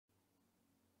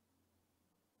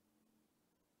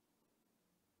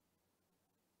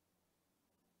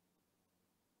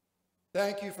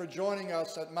Thank you for joining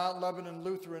us at Mount Lebanon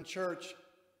Lutheran Church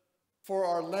for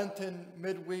our Lenten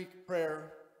midweek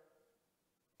prayer.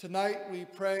 Tonight we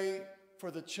pray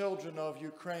for the children of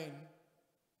Ukraine.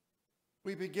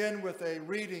 We begin with a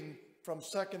reading from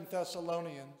 2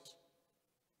 Thessalonians.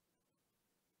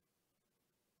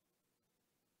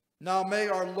 Now may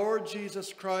our Lord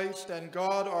Jesus Christ and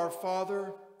God our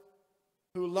Father,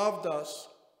 who loved us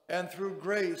and through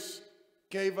grace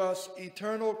gave us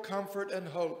eternal comfort and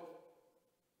hope,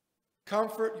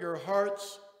 comfort your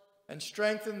hearts and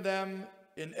strengthen them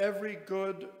in every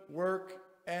good work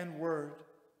and word.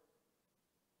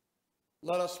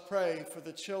 Let us pray for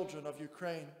the children of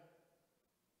Ukraine.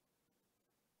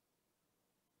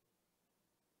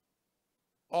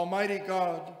 Almighty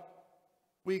God,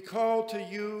 we call to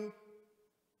you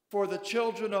for the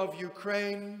children of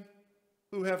Ukraine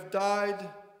who have died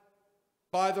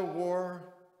by the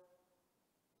war.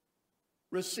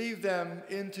 Receive them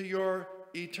into your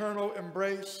eternal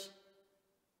embrace.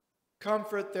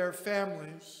 Comfort their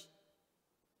families.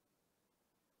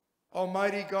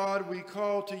 Almighty God, we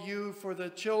call to you for the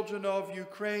children of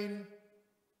Ukraine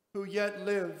who yet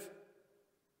live.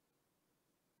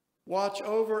 Watch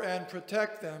over and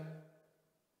protect them.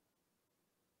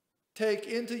 Take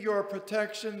into your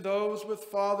protection those with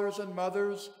fathers and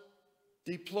mothers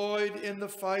deployed in the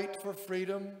fight for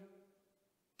freedom,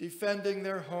 defending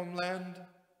their homeland.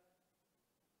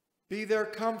 Be their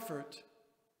comfort.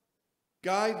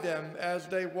 Guide them as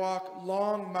they walk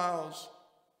long miles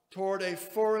toward a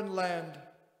foreign land,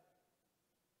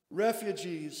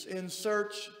 refugees in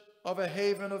search of a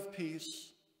haven of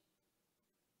peace.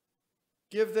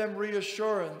 Give them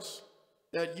reassurance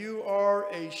that you are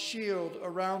a shield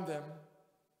around them,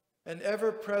 an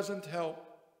ever-present help.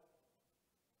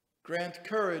 Grant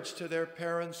courage to their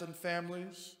parents and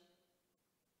families.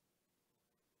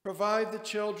 Provide the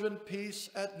children peace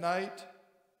at night,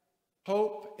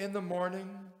 hope in the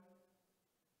morning.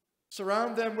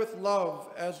 Surround them with love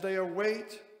as they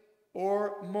await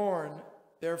or mourn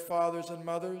their fathers and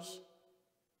mothers,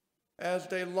 as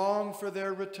they long for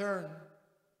their return.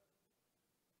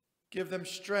 Give them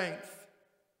strength,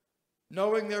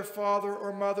 knowing their father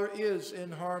or mother is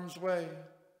in harm's way.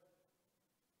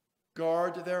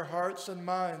 Guard their hearts and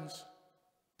minds,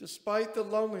 despite the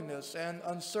loneliness and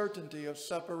uncertainty of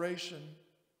separation.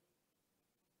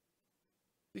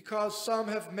 Because some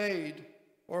have made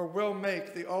or will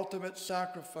make the ultimate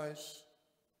sacrifice,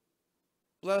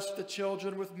 bless the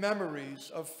children with memories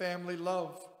of family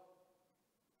love.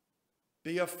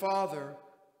 Be a father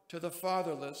to the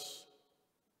fatherless,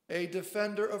 a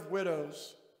defender of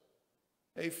widows,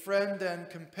 a friend and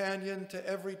companion to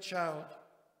every child.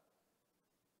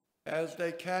 As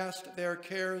they cast their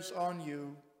cares on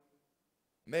you,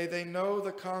 may they know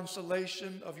the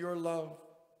consolation of your love.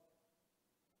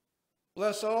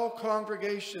 Bless all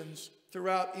congregations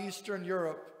throughout Eastern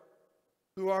Europe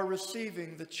who are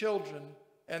receiving the children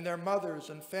and their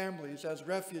mothers and families as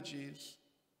refugees.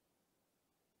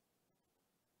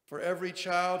 For every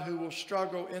child who will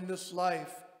struggle in this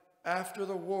life after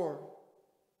the war,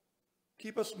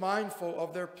 keep us mindful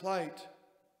of their plight,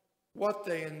 what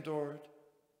they endured.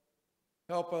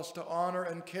 Help us to honor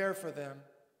and care for them,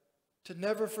 to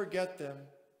never forget them.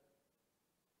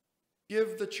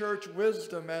 Give the Church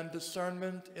wisdom and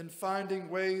discernment in finding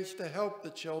ways to help the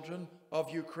children of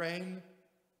Ukraine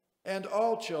and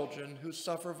all children who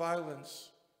suffer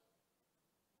violence.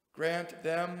 Grant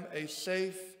them a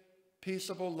safe,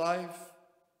 peaceable life.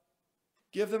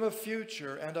 Give them a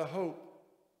future and a hope,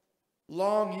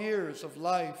 long years of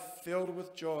life filled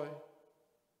with joy.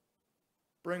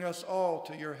 Bring us all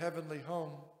to your heavenly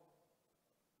home.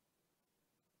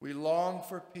 We long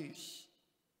for peace,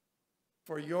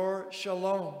 for your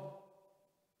shalom.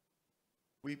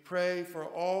 We pray for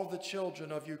all the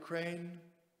children of Ukraine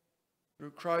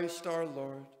through Christ our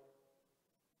Lord.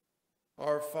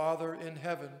 Our Father in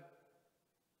heaven,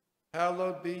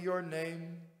 hallowed be your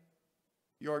name.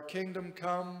 Your kingdom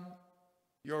come,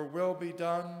 your will be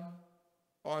done,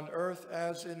 on earth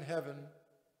as in heaven.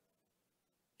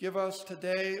 Give us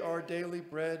today our daily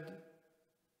bread.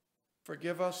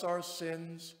 Forgive us our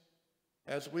sins,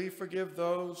 as we forgive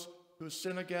those who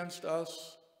sin against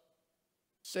us.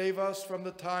 Save us from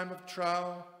the time of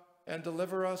trial, and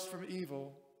deliver us from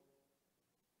evil.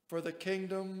 For the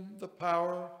kingdom, the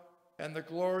power, and the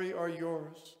glory are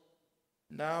yours,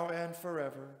 now and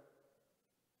forever.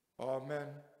 Amen.